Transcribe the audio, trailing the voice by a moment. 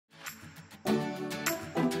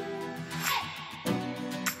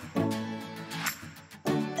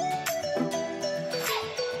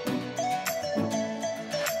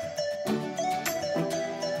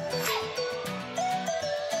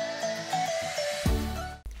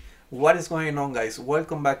What is going on, guys?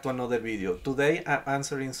 Welcome back to another video. Today I'm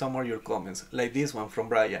answering some of your comments, like this one from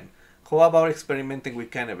Brian. How about experimenting with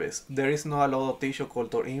cannabis? There is not a lot of tissue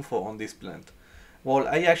culture info on this plant. Well,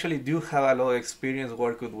 I actually do have a lot of experience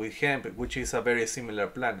working with hemp, which is a very similar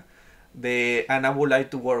plant. And I would like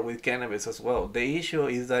to work with cannabis as well. The issue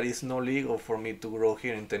is that it's not legal for me to grow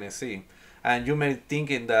here in Tennessee. And you may be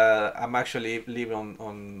thinking that I'm actually living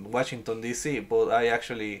on Washington DC, but I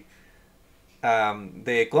actually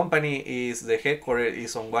the company is the headquarters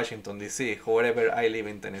is on Washington D.C. However, I live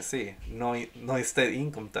in Tennessee. No state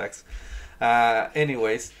income tax.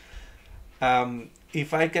 Anyways,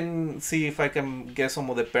 if I can see if I can get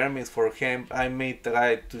some of the permits for hemp, I may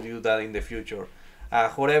try to do that in the future.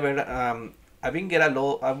 However, I've been get a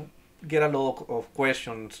lot of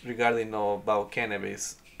questions regarding about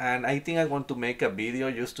cannabis, and I think I want to make a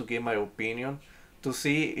video just to give my opinion to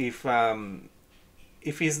see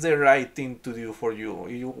if it's the right thing to do for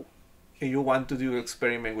you. You want to do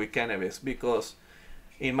experiment with cannabis, because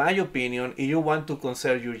in my opinion, if you want to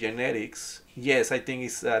conserve your genetics, yes, I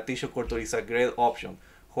think tissue culture is a great option.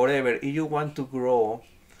 However, if you want to grow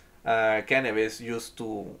cannabis used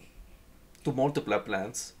to multiply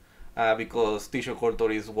plants, because tissue culture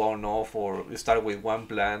is well known for start with one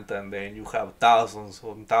plant and then you have thousands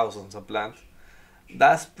and thousands of plants,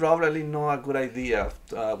 that's probably not a good idea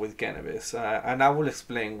with cannabis, and I will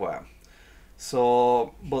explain why.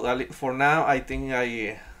 So, but for now, I think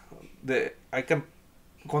I can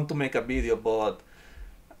want to make a video, but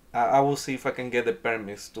I will see if I can get the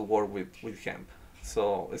permits to work with hemp.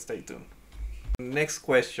 So stay tuned. Next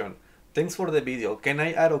question. Thanks for the video. Can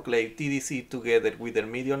I autoclave TDC together with the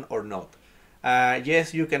medium or not?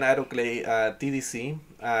 Yes, you can autoclave TDC.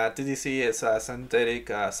 TDC is a synthetic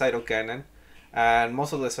cytokinin. And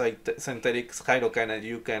most of the synthetic cytokinin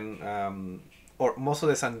you can, or most of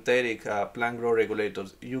the synthetic plant growth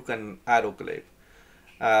regulators you can autoclave.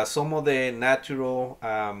 Some of the natural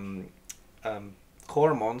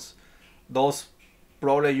hormones, those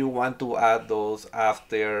probably you want to add those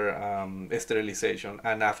after sterilization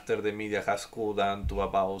and after the media has cooled down to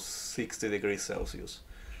about 60 degrees Celsius.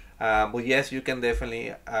 But yes, you can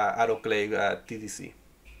definitely autoclave TDC.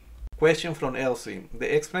 Question from Elsie. The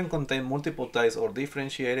explant contains multiple types of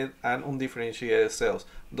differentiated and undifferentiated cells.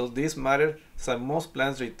 Does this matter? Since most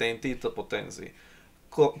plants retain Tito potency.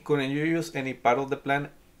 Couldn't you use any part of the plant?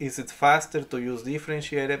 Is it faster to use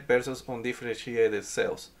differentiated versus undifferentiated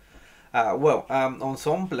cells? On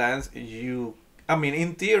some plants, in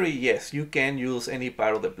theory, yes, you can use any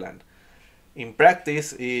part of the plant. In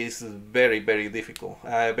practice, it's very, very difficult.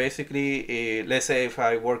 Basically, let's say if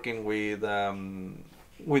I'm working with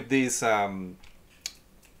this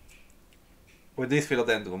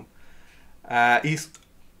philodendron, it's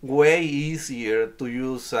way easier to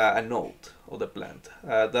use a node of the plant.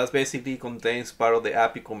 That basically contains part of the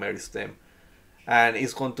apical meristem, and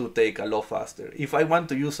it's going to take a lot faster. If I want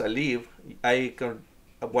to use a leaf,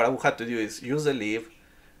 what I would have to do is use the leaf.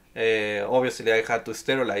 Obviously, I had to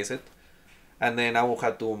sterilize it, and then I will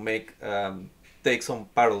have to take some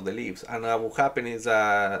part of the leaves. And what will happen is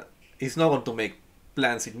it's not going to make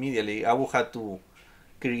plants immediately. I will have to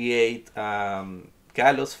create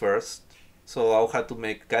callus first, so I will have to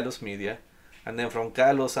make callus media, and then from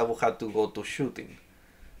callus I will have to go to shooting.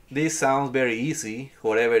 This sounds very easy,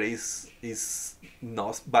 however, it's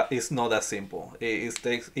not, but it's not that simple.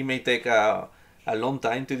 It may take a long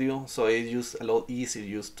time to do, so it's just a lot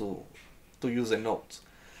easier to use the nodes.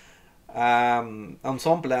 On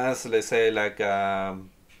some plants, let's say like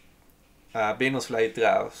Venus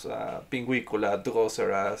flytraps, Pinguicula,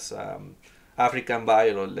 Droseras, African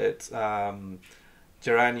violets,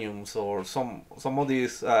 geraniums, or some of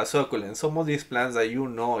these succulents, some of these plants that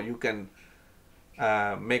you can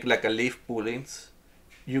make like a leaf pullings,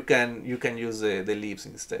 you can use the leaves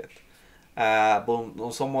instead. But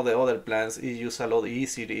on some of the other plants, it's just a lot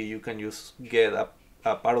easier. You can just get a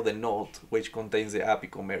part of the node which contains the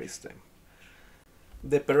apical meristem.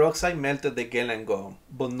 The peroxide melted the gel and gum,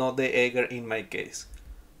 but not the agar in my case.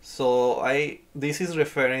 So this is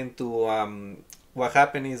referring to what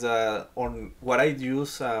happened is on what I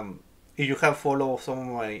use. If you have followed some of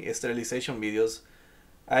my sterilization videos,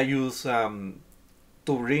 I use to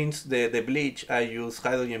rinse the bleach. I use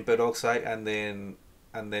hydrogen peroxide and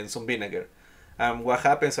then some vinegar. What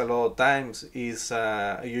happens a lot of times is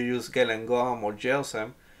you use gel and gum or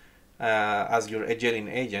gelsem as your gelling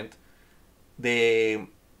agent. The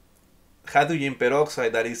hydrogen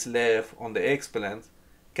peroxide that is left on the explant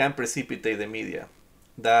can precipitate the media.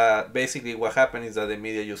 That basically what happens is that the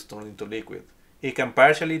media just turns into liquid. It can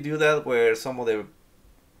partially do that where some of the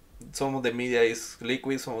some of the media is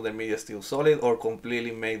liquid, some of the media is still solid, or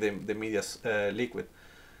completely make the media liquid.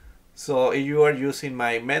 So if you are using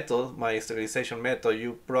my method, my sterilization method,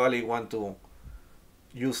 you probably want to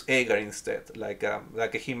use agar instead, like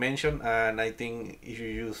he mentioned, and I think if you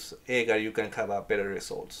use agar, you can have a better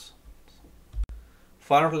results.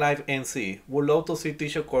 Farm Life NC would love to see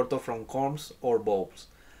tissue culture from corms or bulbs.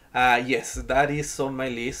 Yes, that is on my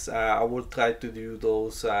list. I will try to do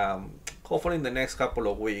those hopefully in the next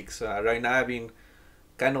couple of weeks. Right now I've been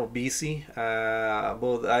kind of busy,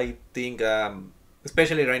 but I think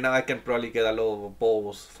especially right now I can probably get a lot of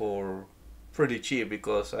bulbs for pretty cheap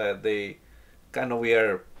because they kind of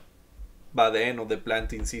were by the end of the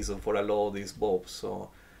planting season for a lot of these bulbs. So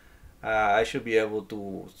I should be able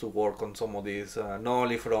to work on some of these, not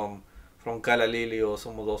only from calla lily or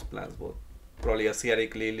some of those plants, but probably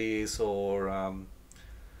Asiatic lilies or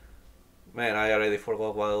man, I already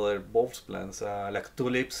forgot what other bulbs plants, like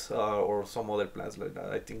tulips or some other plants like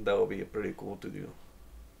that. I think that would be pretty cool to do.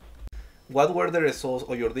 What were the results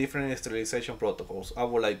of your different sterilization protocols? I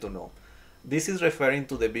would like to know. This is referring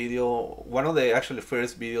to the video, one of the actually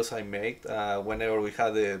first videos I made whenever we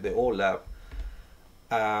had the old lab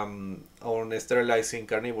on sterilizing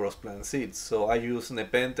carnivorous plant seeds. So I used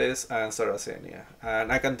Nepenthes and Sarracenia.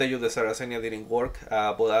 And I can tell you the Sarracenia didn't work,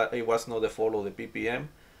 but it was not the fault of the ppm.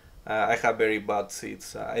 I have very bad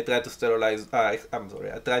seeds. I tried to sterilize, I'm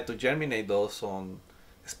sorry, I tried to germinate those on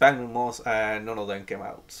sphagnum moss and none of them came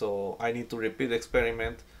out. So I need to repeat the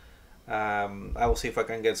experiment. I will see if I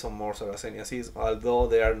can get some more Sarracenia seeds, although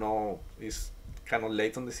they are no, it's kind of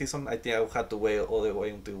late on the season. I think I will have to wait all the way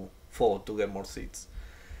until fall to get more seeds.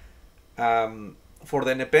 For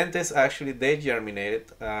the Nepenthes, actually they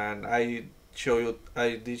germinated, and I did show you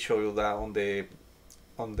that on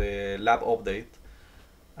the lab update.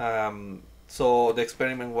 So the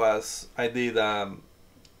experiment was I did 5%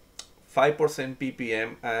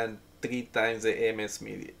 ppm and 3 times the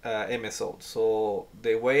MSO. So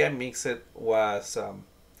the way I mixed it was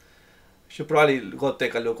should probably go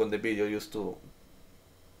take a look on the video just to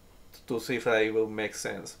see if it will make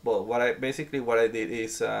sense. But what I did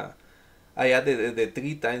is I added the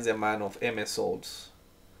 3 times the amount of MSOs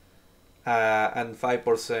and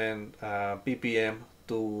 5% ppm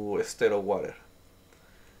to sterile water.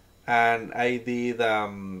 And I did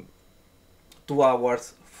 2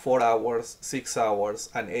 hours, 4 hours, 6 hours,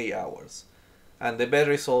 and 8 hours. And the best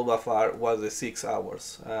result by far was the 6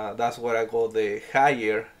 hours. That's where I got the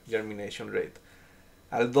higher germination rate.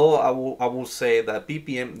 Although I will say that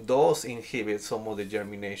ppm does inhibit some of the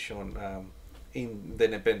germination in the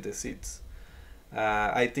Nepenthes seeds.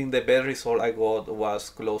 I think the best result I got was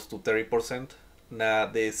close to 30%. Now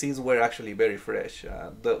the seeds were actually very fresh.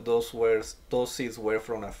 Those seeds were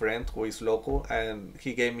from a friend who is local, and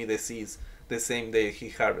he gave me the seeds the same day he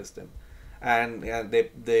harvested them. And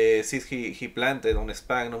the seeds he planted on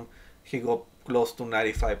sphagnum, he got close to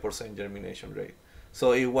 95% germination rate.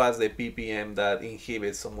 So it was the ppm that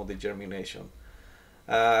inhibits some of the germination.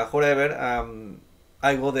 However,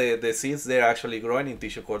 I got the seeds, they're actually growing in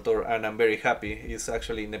tissue culture, and I'm very happy. It's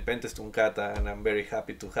actually Nepenthes truncata, and I'm very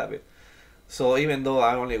happy to have it. So even though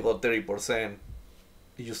I only got 30%,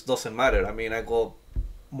 it just doesn't matter. I mean, I got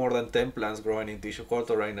more than 10 plants growing in tissue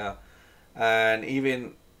culture right now, and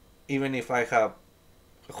even if I have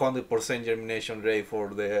 100% germination rate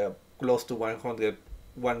for the close to 100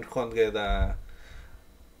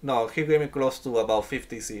 no, he gave me close to about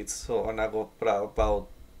 50 seeds, so and I got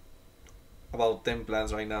about 10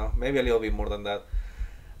 plants right now, maybe a little bit more than that.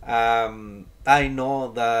 I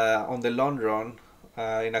know that on the long run,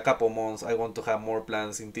 in a couple months, I want to have more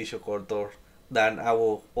plants in tissue culture than I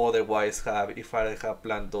will otherwise have if I have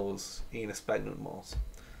planted those in sphagnum moss.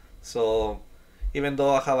 So even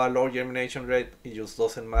though I have a low germination rate, it just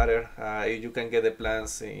doesn't matter. If you can get the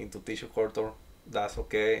plants into tissue culture, that's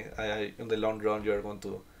okay. In the long run, you're going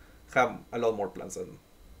to have a lot more plants than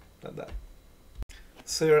that.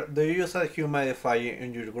 Sir, do you use a humidifier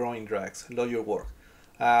in your growing drugs? Love your work.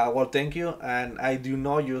 Well, thank you. And I do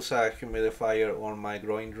not use a humidifier on my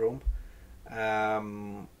growing room.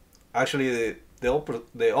 Actually,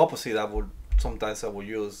 the opposite sometimes I would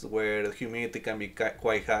use, where the humidity can be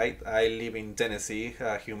quite high. I live in Tennessee.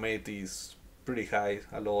 Humidity is pretty high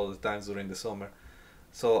a lot of the times during the summer.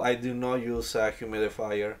 So I do not use a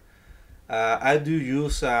humidifier. I do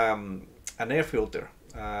use an air filter.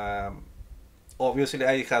 Obviously,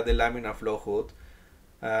 I have the laminar flow hood,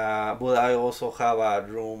 but I also have a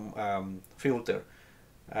room filter.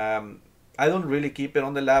 I don't really keep it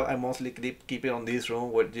on the lab. I mostly keep it on this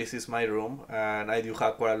room, where this is my room, and I do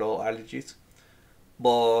have quite a lot of allergies.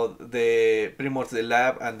 but pretty much the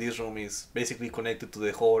lab and this room is basically connected to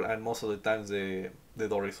the hall, and most of the times the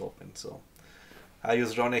door is open. So I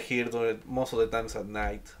just run it here most of the times at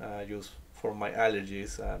night, just for my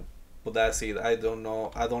allergies. But that's it. I don't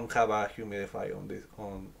know. I don't have a humidifier on this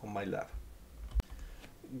on my lab.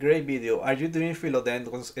 Great video. Are you doing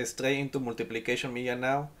philodendrons straight into multiplication media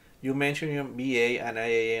now? You mentioned your BA and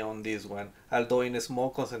IAA on this one, although in small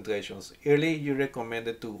concentrations. Early, you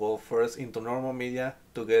recommended to go first into normal media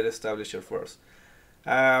to get established first.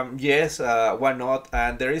 Yes, why not?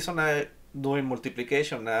 And the reason I doing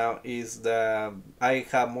multiplication now is that I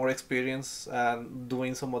have more experience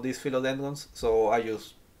doing some of these philodendrons, so I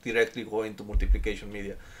just directly go into multiplication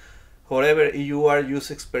media. However, if you are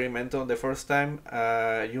use experimental the first time,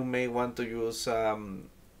 you may want to use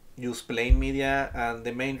plain media, and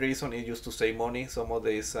the main reason is just to save money. Some of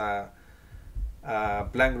these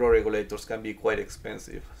plant growth regulators can be quite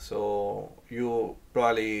expensive, so you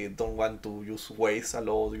probably don't want to use waste a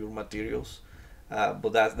lot of your materials.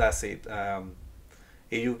 But that's it.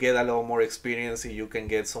 If you get a lot more experience, if you can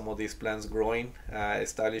get some of these plants growing,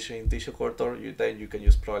 establishing tissue culture, then you can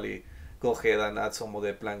just probably go ahead and add some of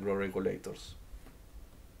the plant growth regulators.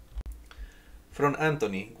 From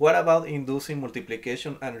Anthony, what about inducing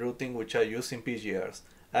multiplication and rooting, which are used in PGRs?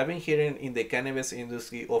 I've been hearing in the cannabis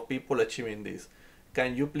industry of people achieving this.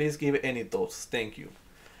 Can you please give any thoughts? Thank you.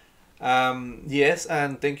 Yes,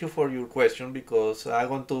 and thank you for your question, because I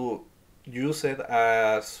want to use it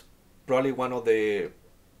as probably one of the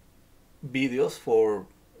videos for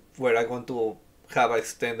where I'm going to have an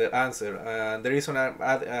extended answer. And the reason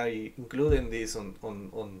I included this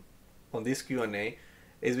on this Q&A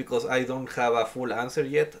is because I don't have a full answer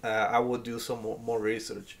yet. I would do some more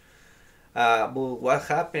research. But what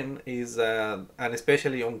happened is, and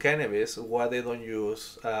especially on cannabis, why they don't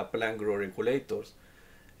use plant growth regulators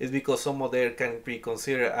is because some of them can be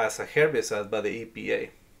considered as a herbicide by the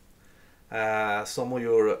EPA. Some of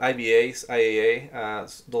your IBAs,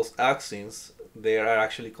 IAA, those auxins, they are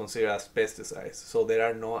actually considered as pesticides. So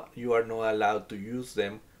you are not allowed to use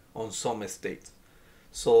them on some states.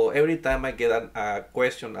 So every time I get a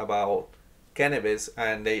question about cannabis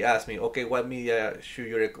and they ask me, okay, what media should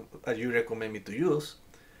you recommend me to use?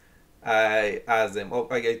 I ask them,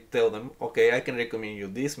 I tell them, okay, I can recommend you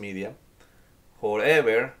this media.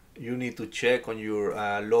 However, you need to check on your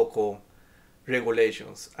local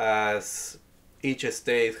regulations, as each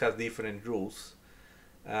state has different rules.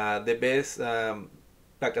 The best,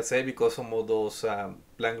 like I say, because some of those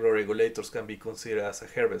plant growth regulators can be considered as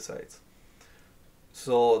herbicides.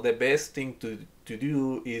 So the best thing to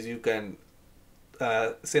do is you can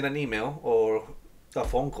send an email or a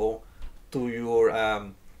phone call to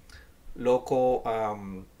your local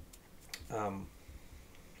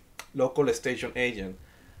local station agent.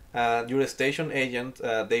 Your station agent,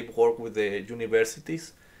 they work with the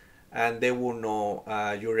universities, and they will know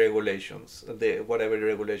your regulations, whatever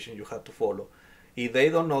regulation you have to follow. If they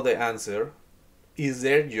don't know the answer, it's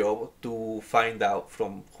their job to find out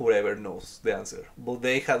from whoever knows the answer. But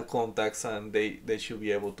they have contacts, and they should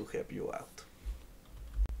be able to help you out.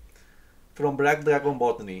 From Black Dragon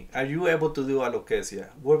Botany, are you able to do alocasia?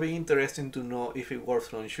 Would be interesting to know if it works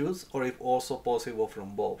from shoots or if also possible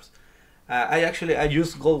from bulbs. I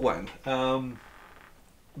used gold one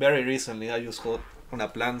very recently. I used gold on a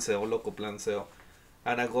plant cell, local plant cell,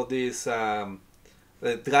 and I got this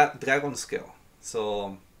dragon scale.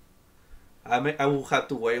 So I will have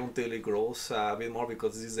to wait until it grows a bit more,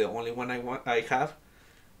 because this is the only one I have,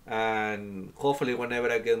 and hopefully whenever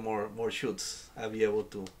I get more shoots, I'll be able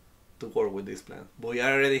to work with this plant. But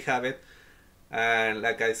I already have it, and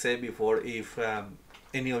like I said before, if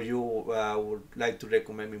any of you would like to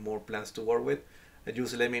recommend me more plants to work with,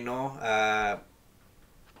 just let me know. I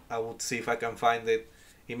would see if I can find it.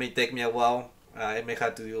 It may take me a while. I may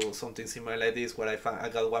have to do something similar like this, where I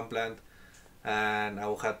got one plant and I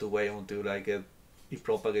will have to wait until it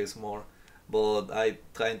propagates more. But I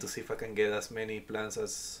trying to see if I can get as many plants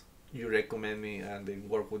as you recommend me and then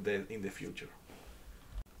work with them in the future.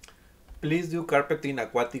 Please do carpeting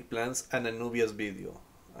aquatic plants and a Nubius video.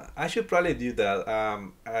 I should probably do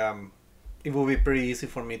that. It will be pretty easy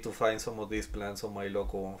for me to find some of these plants on my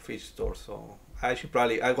local fish store. So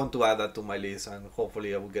I want to add that to my list, and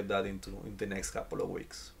hopefully I will get that in the next couple of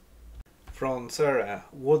weeks. From Sarah,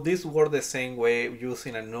 would this work the same way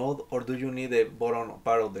using a node, or do you need the bottom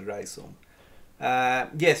part of the rhizome?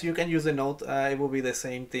 Yes, you can use the node. It will be the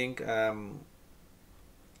same thing.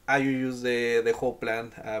 I use the whole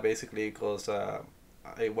plant basically, because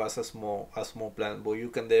it was a small plant. But you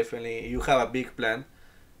can definitely, you have a big plant,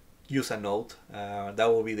 use a node. That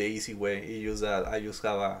will be the easy way. I just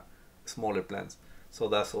have a smaller plants. So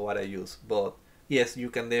that's what I use. But yes, you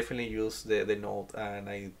can definitely use the node, and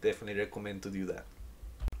I definitely recommend to do that.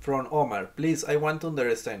 From Omar, please, I want to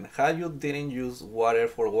understand how you didn't use water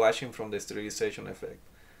for washing from the sterilization effect.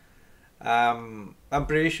 I'm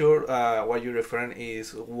pretty sure what you're referring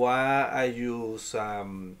is why I use,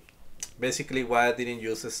 basically why I didn't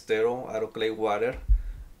use sterile autoclave water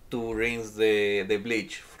to rinse the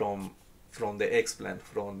bleach from the explant.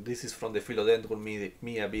 This is from the Philodendron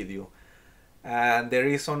Mia video. And the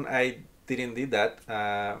reason I didn't do that,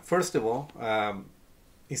 first of all,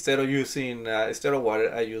 instead of using sterile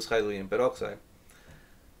water, I use hydrogen peroxide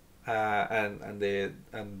and the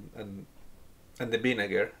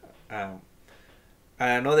vinegar.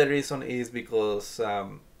 Another reason is because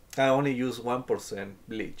I only use 1%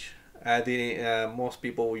 bleach. I didn't, most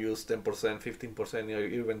people use 10%, 15%, or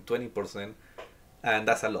even 20%, and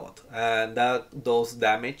that's a lot. And that does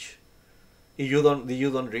damage. If you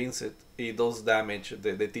don't rinse it, it does damage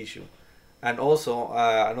the tissue. And also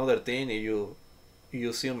another thing, you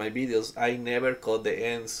see in my videos, I never cut the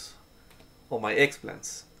ends of my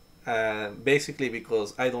explants. Basically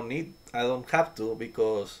because I don't have to,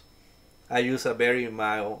 because I use a very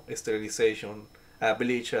mild sterilization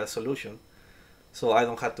bleach solution, so I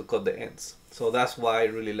don't have to cut the ends. So that's why I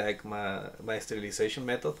really like my sterilization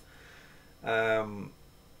method.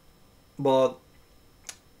 But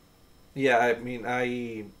yeah, I mean,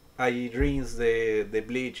 I rinse the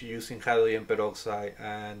bleach using hydrogen peroxide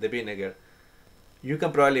and the vinegar. You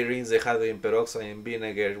can probably rinse the hydrogen peroxide and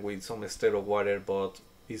vinegar with some sterile water, but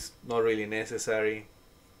it's not really necessary.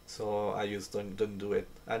 So I just don't do it.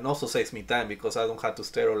 And also saves me time because I don't have to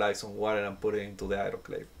sterilize some water and put it into the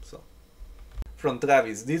autoclave. So from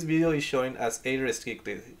Travis, this video is showing as age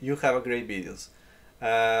restricted. You have a great videos.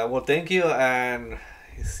 Well, thank you, and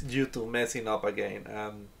it's due to messing up again.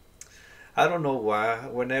 I don't know why.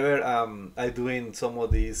 Whenever I doing some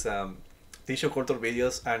of these tissue culture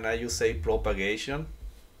videos and I just say propagation,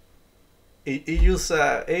 it just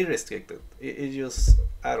age restricted. It just,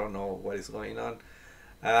 I don't know what is going on.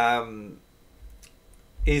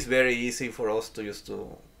 It's very easy for us to just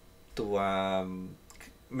to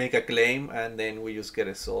make a claim and then we just get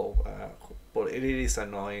it solved. But it is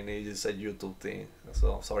annoying. It is a YouTube thing.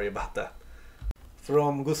 So sorry about that.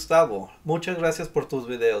 From Gustavo, muchas gracias por tus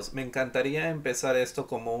videos. Me encantaría empezar esto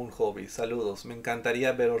como un hobby. Saludos. Me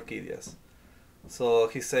encantaría ver orquídeas. So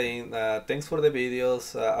he's saying, thanks for the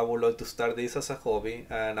videos. I would love to start this as a hobby,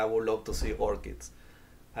 and I would love to see orchids.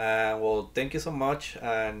 Well, thank you so much.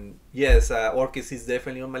 And yes, orchids is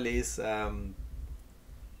definitely on my list.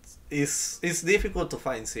 It's difficult to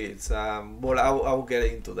find seeds, but I'll get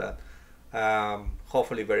into that.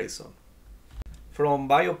 Hopefully very soon. From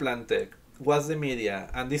Bioplantech, what's the media?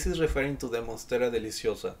 And this is referring to the Monstera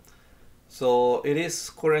deliciosa. So it is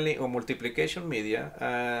currently a multiplication media,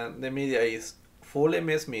 and the media is full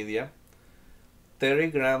MS media, 30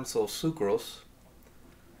 grams of sucrose,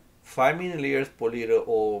 5 milliliters per liter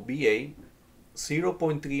of BA,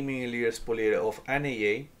 0.3 milliliters per liter of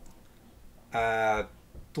NAA,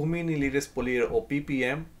 2 milliliters per liter of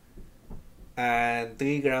ppm, and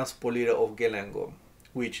 3 grams per liter of gelangum,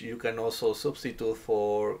 which you can also substitute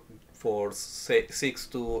for 6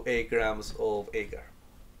 to 8 grams of agar.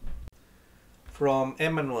 From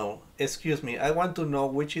Emmanuel, excuse me, I want to know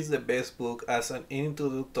which is the best book as an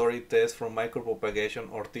introductory test for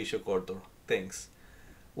micropropagation or tissue culture. Thanks.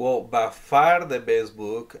 Well, by far the best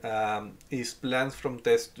book is Plants from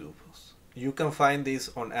Test Tubes. You can find this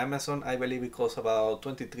on Amazon. I believe it costs about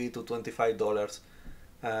 $23 to $25.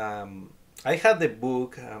 I had the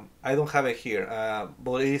book. I don't have it here,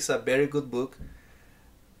 but it is a very good book.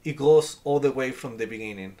 It goes all the way from the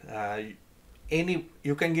beginning.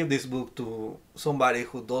 You can give this book to somebody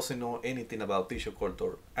who doesn't know anything about tissue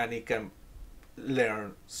culture, and it can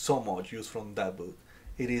learn so much just from that book.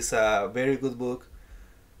 It is a very good book.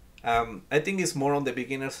 I think it's more on the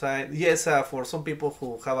beginner side. Yes, for some people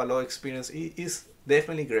who have a lot of experience, it is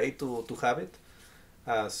definitely great to have it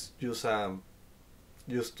as just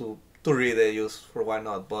to read it, just for why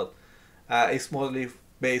not. But it's mostly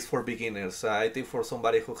based for beginners. I think for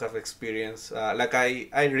somebody who have experience, like I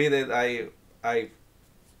read it, I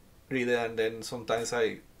read it, and then sometimes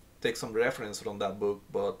I take some reference from that book.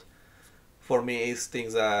 But for me, it's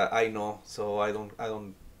things that I know, so I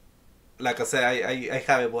don't. Like I said, I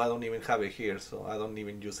have it, but I don't even have it here, so I don't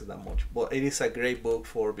even use it that much. But it is a great book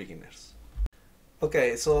for beginners.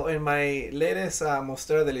 Okay, so in my latest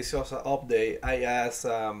Monstera Deliciosa update, I asked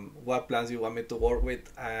what plants you want me to work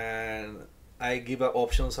with, and I give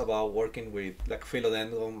options about working with like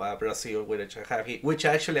Philodendron Brazil, which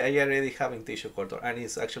actually I already have in tissue culture, and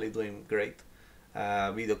it's actually doing great.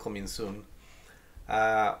 Video coming soon.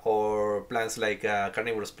 or plants like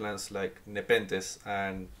carnivorous plants like Nepenthes,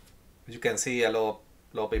 and you can see a lot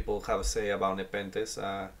of people have say about Nepenthes.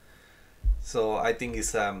 So I think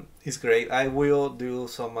it's great. I will do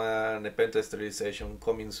some Nepenthes sterilization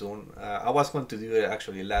coming soon. I was going to do it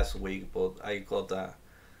actually last week, but I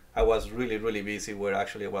was really busy where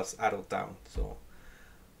actually I was out of town. So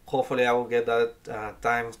hopefully I will get that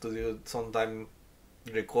time to do sometime,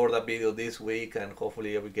 record a video this week, and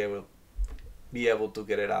hopefully I will be able to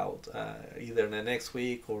get it out either the next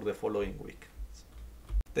week or the following week.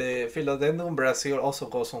 The Philodendron Brazil also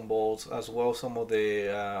goes on bulbs, as well some of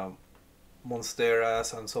the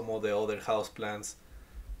monsteras and some of the other house plants.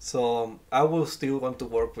 So I will still want to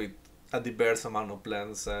work with a diverse amount of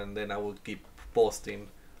plants, and then I will keep posting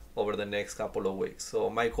over the next couple of weeks. So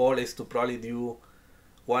my goal is to probably do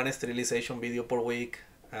one sterilization video per week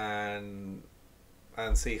and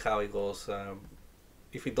see how it goes.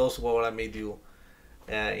 If it does well, I may do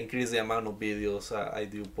increase the amount of videos I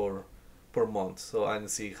do per month, so and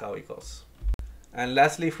see how it goes. And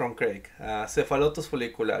lastly, from Craig, Cephalotus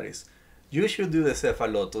follicularis. You should do the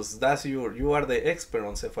Cephalotus. You are the expert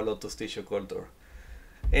on Cephalotus tissue culture.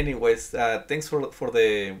 Anyways, thanks for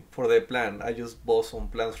the plan. I just bought some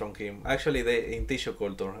plants from him. Actually, they in tissue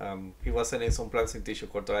culture. He was sending some plants in tissue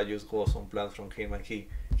culture. I just bought some plants from him, and he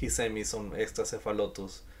sent me some extra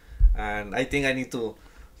Cephalotus. And I think I need to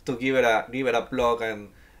give it a plug, and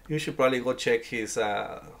you should probably go check his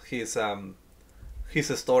store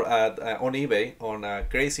at on eBay on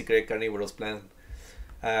Crazy Craig Carnivorous Plant.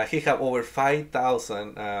 He have over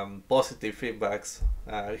 5,000 positive feedbacks.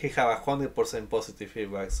 He have 100% positive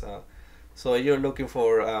feedbacks. So you're looking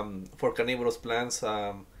for carnivorous plants.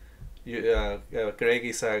 Craig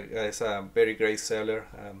is a very great seller.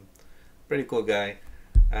 Pretty cool guy,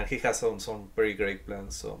 and he has some very great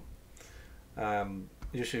plants. So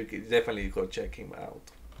you should definitely go check him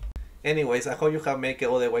out. Anyways, I hope you have made it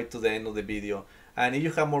all the way to the end of the video. And if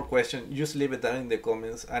you have more questions, just leave it down in the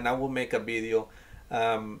comments, and I will make a video.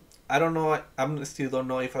 I don't know. I still don't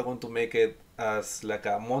know if I want to make it as like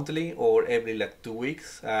a monthly or every like 2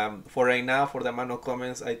 weeks. For right now, for the amount of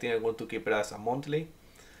comments, I think I want to keep it as a monthly.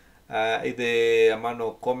 If the amount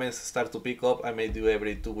of comments start to pick up, I may do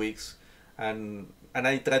every 2 weeks. And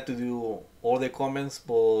I try to do all the comments,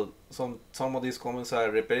 but some of these comments are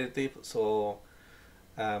repetitive, so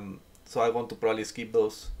I want to probably skip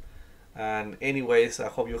those. And anyways, I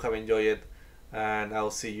hope you have enjoyed it, and I'll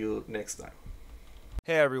see you next time.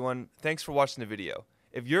 Hey everyone, thanks for watching the video.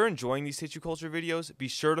 If you're enjoying these tissue culture videos, be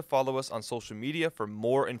sure to follow us on social media for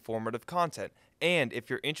more informative content. And if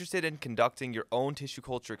you're interested in conducting your own tissue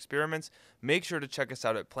culture experiments, make sure to check us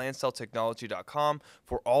out at plantcelltechnology.com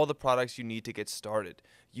for all the products you need to get started.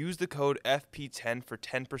 Use the code FP10 for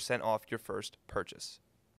 10% off your first purchase.